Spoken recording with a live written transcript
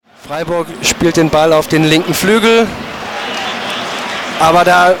Freiburg spielt den Ball auf den linken Flügel. Aber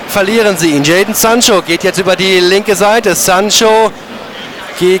da verlieren sie ihn. Jadon Sancho geht jetzt über die linke Seite. Sancho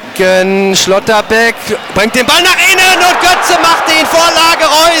gegen Schlotterbeck. Bringt den Ball nach innen und Götze macht ihn. Vorlage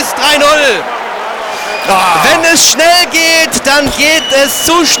Reus. 3-0. Wenn es schnell geht, dann geht es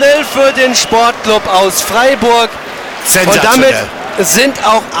zu schnell für den Sportclub aus Freiburg. Und damit sind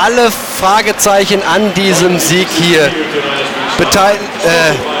auch alle Fragezeichen an diesem Sieg hier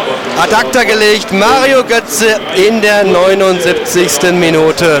ad acta gelegt. Mario Götze in der 79.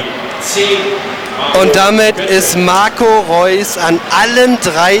 Minute. Und damit ist Marco Reus an allen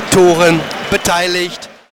 3 Toren beteiligt.